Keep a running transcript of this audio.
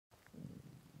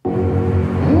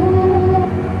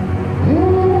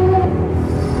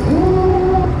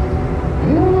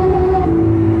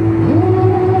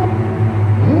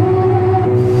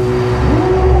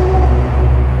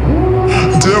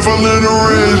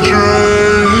red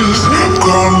dress.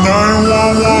 Call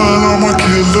 911, I'm a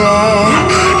killer.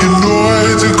 You know I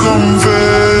hate to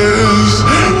confess.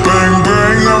 Bang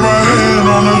bang, got my hand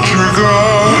on the trigger.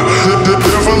 The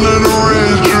devil in a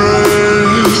red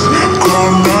dress.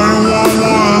 Call 911,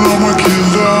 I'm a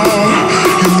killer.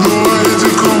 You know I hate to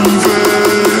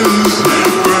confess.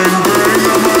 Bang bang,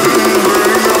 got my hand,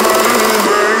 bang,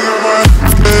 got my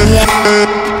hand.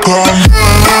 Call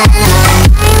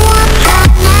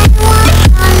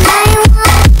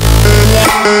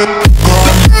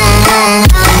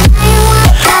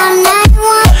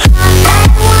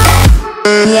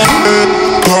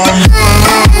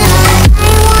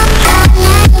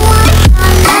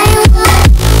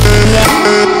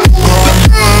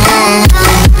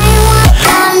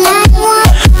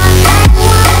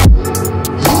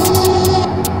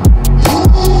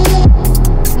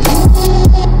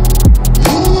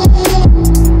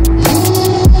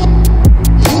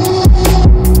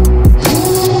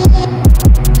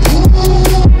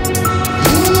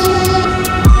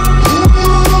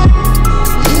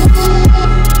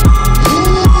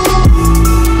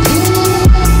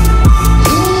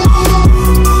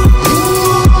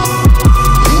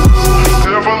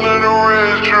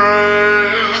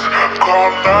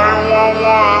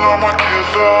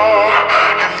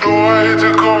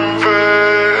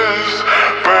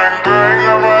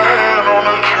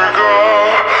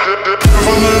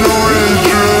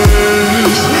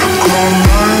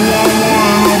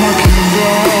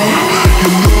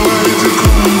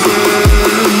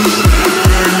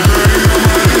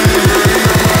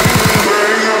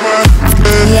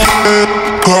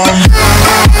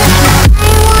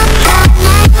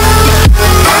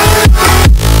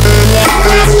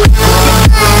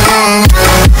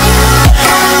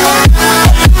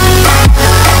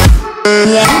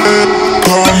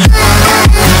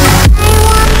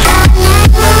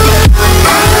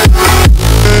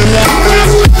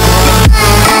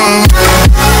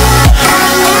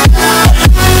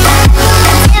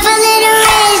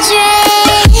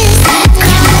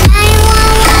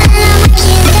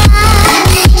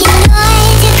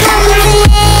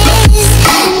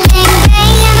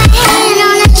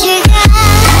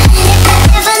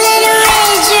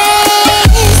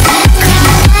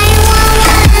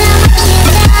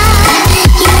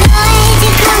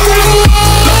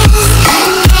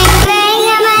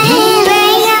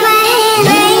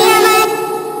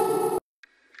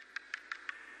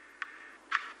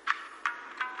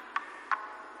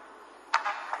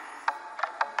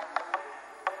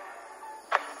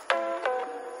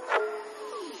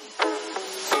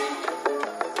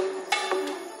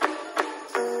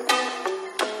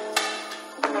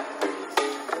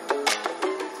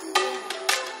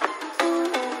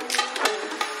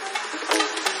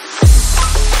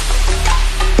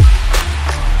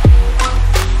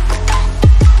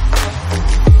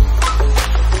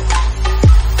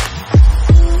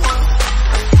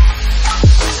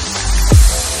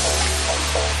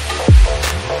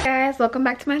welcome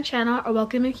back to my channel, or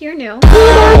welcome if you're new.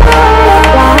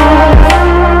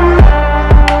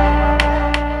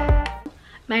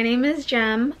 My name is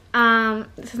Gem.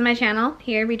 This is my channel.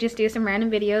 Here we just do some random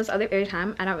videos other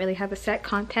time. I don't really have a set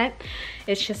content.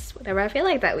 It's just whatever I feel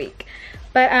like that week.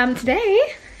 But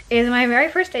today is my very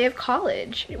first day of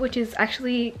college, which is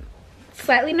actually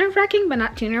slightly nerve-wracking, but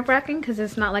not too nerve-wracking because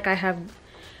it's not like I have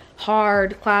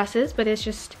hard classes, but it's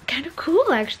just kind of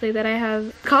cool actually that I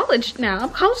have college now. I'm a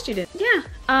college student. Yeah.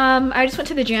 I just went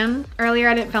to the gym earlier.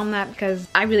 I didn't film that because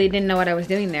I really didn't know what I was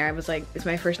doing there. I was like, it's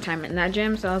my first time in that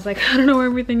gym, so I was like, I don't know where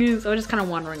everything is. So I was just kind of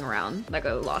wandering around like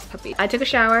a lost puppy. I took a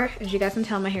shower. As you guys can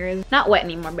tell, my hair is not wet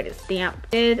anymore, but it's damp.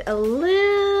 Did a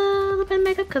little bit of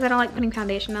makeup because I don't like putting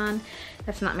foundation on.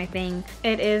 That's not my thing.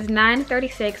 It is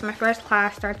 9:36. My first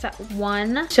class starts at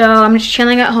 1. So I'm just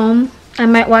chilling at home. I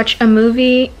might watch a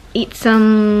movie, eat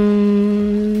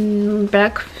some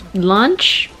breakfast,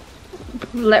 lunch,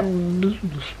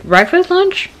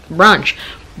 brunch.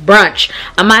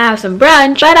 I might have some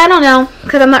brunch, but I don't know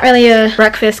because I'm not really a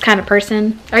breakfast kind of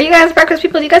person. Are you guys breakfast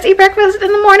people? Do you guys eat breakfast in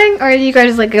the morning, or do you guys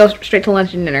just like go straight to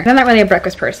lunch and dinner? I'm not really a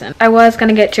breakfast person. I was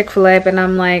gonna get Chick-fil-A, but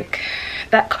I'm like,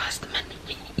 that costs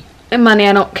money. And money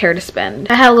I don't care to spend.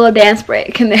 I had a little dance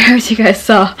break in there, as you guys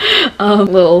saw.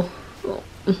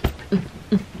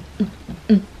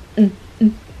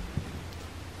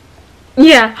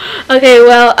 Yeah. Okay,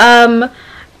 well, I'm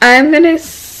gonna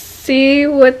see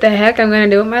what the heck I'm gonna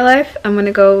do with my life. I'm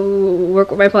gonna go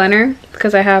work with my planner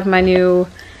because I have my new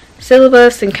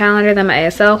syllabus and calendar that my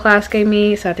ASL class gave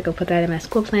me, so I have to go put that in my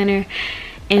school planner.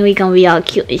 And we gonna be all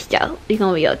cute and stuff. We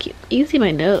gonna be all cute. You can see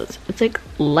my nose. It's like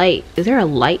light. Is there a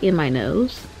light in my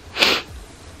nose?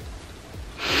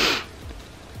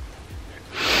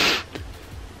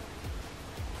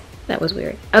 That was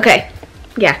weird. Okay,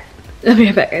 yeah. I'll be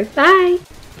right back, guys. Bye.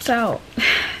 So,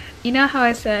 you know how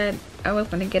I said I was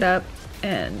gonna get up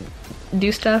and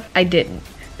do stuff? I didn't.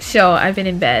 So I've been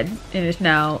in bed and it's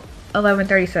now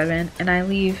 11:37 and I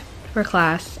leave for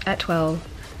class at 12.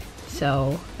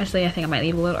 So actually I think I might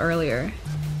leave a little earlier.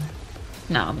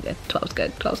 No, I'm good. 12's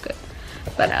good. 12's good.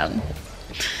 But I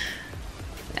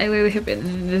literally have been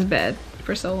in this bed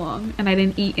for so long and I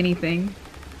didn't eat anything.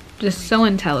 Just so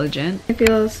intelligent. It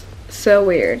feels so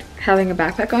weird having a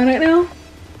backpack on right now.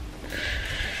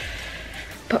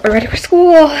 But we're ready for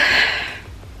school.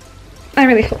 I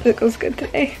really hope it goes good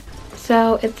today.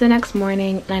 So it's the next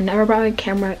morning and I never brought my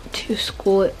camera to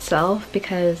school itself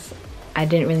because I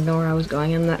didn't really know where I was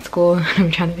going in that school.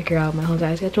 I'm trying to figure out my whole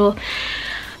entire schedule.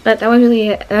 But that was really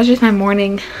it. That was just my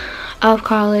morning of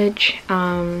college.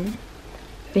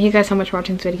 Thank you guys so much for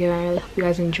watching this video. I really hope you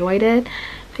guys enjoyed it.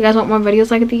 If you guys want more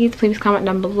videos like these, please comment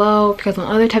down below. If you guys want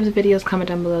other types of videos, comment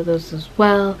down below those as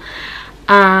well.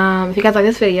 If you guys like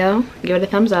this video, give it a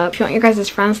thumbs up. If you want your guys'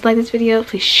 friends to like this video,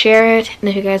 please share it. And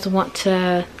if you guys want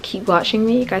to keep watching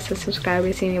me, you guys can subscribe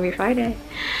to see me every Friday.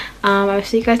 I will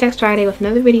see you guys next Friday with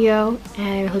another video,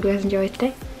 and I hope you guys enjoy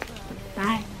today.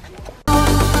 Bye.